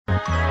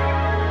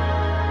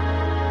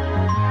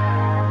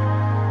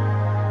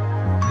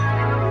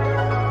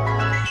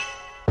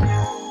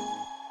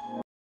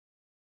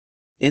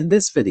In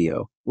this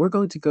video, we're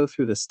going to go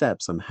through the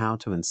steps on how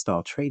to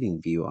install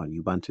TradingView on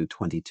Ubuntu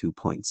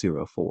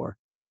 22.04.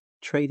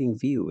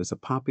 TradingView is a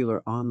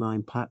popular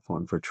online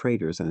platform for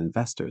traders and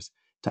investors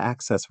to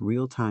access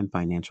real-time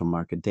financial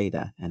market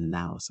data and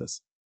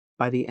analysis.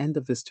 By the end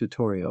of this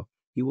tutorial,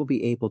 you will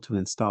be able to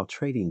install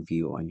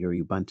TradingView on your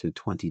Ubuntu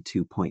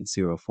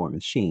 22.04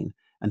 machine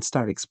and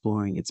start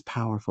exploring its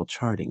powerful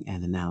charting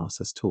and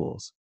analysis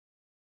tools.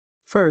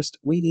 First,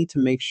 we need to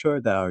make sure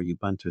that our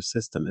Ubuntu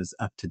system is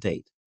up to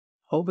date.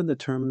 Open the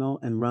terminal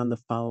and run the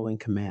following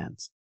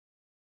commands.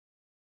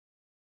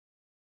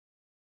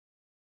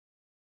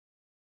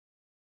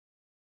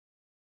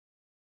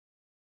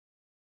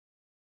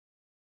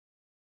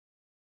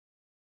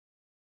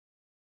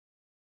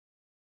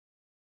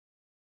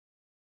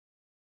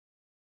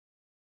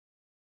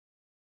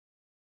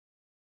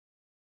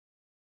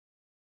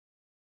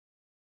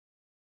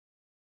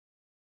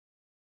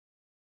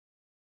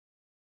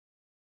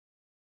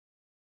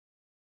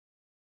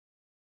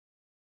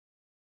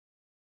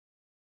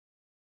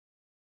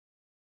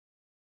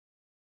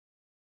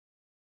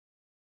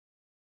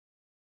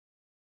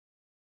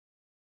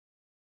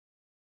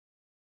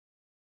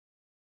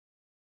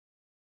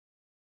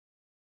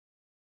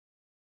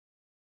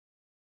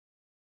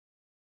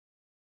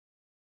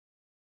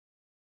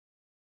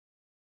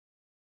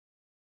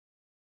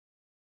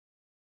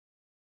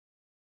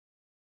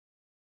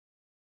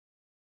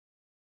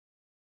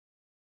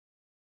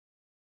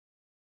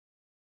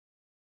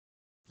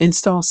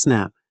 Install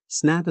Snap.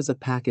 Snap is a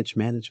package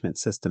management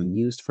system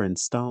used for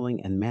installing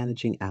and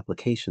managing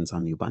applications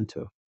on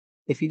Ubuntu.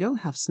 If you don't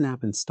have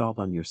Snap installed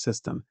on your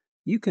system,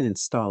 you can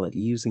install it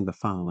using the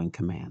following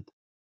command.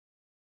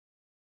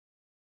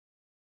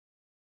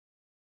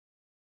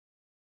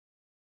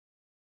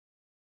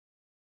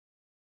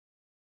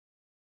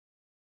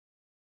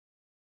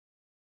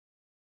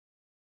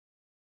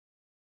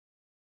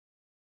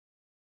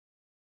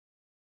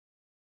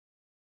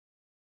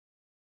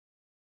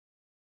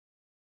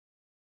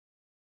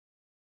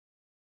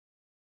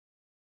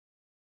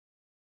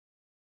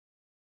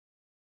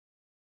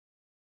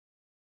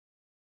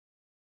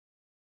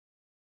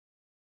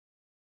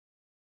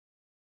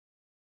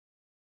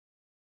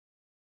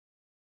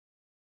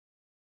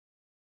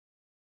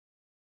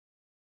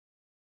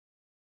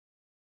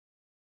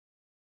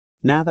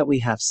 Now that we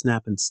have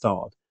Snap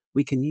installed,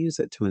 we can use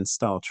it to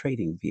install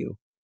TradingView.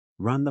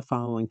 Run the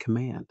following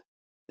command.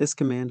 This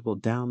command will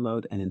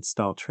download and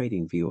install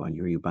TradingView on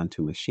your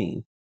Ubuntu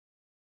machine.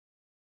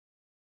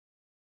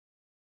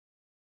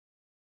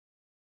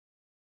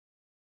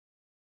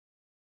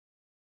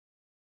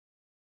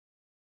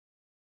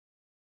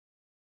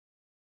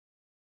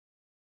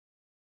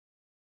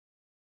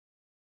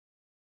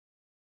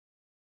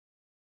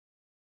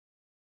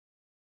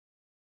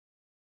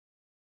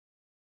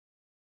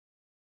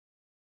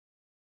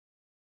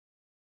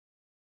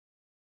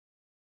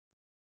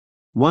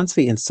 Once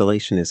the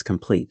installation is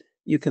complete,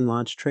 you can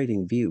launch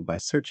TradingView by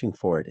searching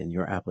for it in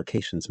your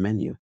applications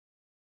menu.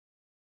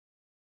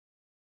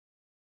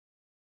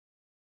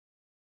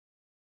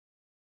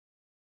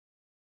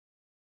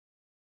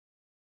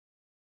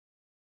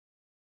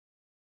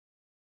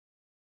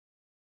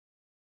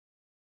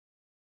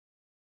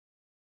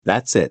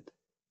 That's it.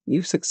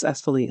 You've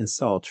successfully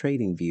installed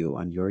TradingView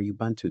on your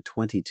Ubuntu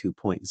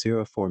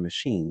 22.04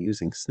 machine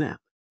using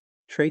Snap.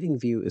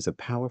 TradingView is a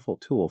powerful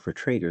tool for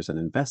traders and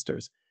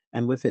investors,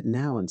 and with it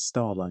now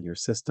installed on your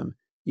system,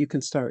 you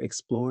can start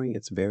exploring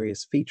its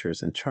various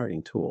features and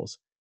charting tools.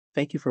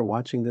 Thank you for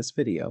watching this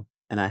video,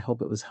 and I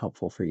hope it was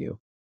helpful for you.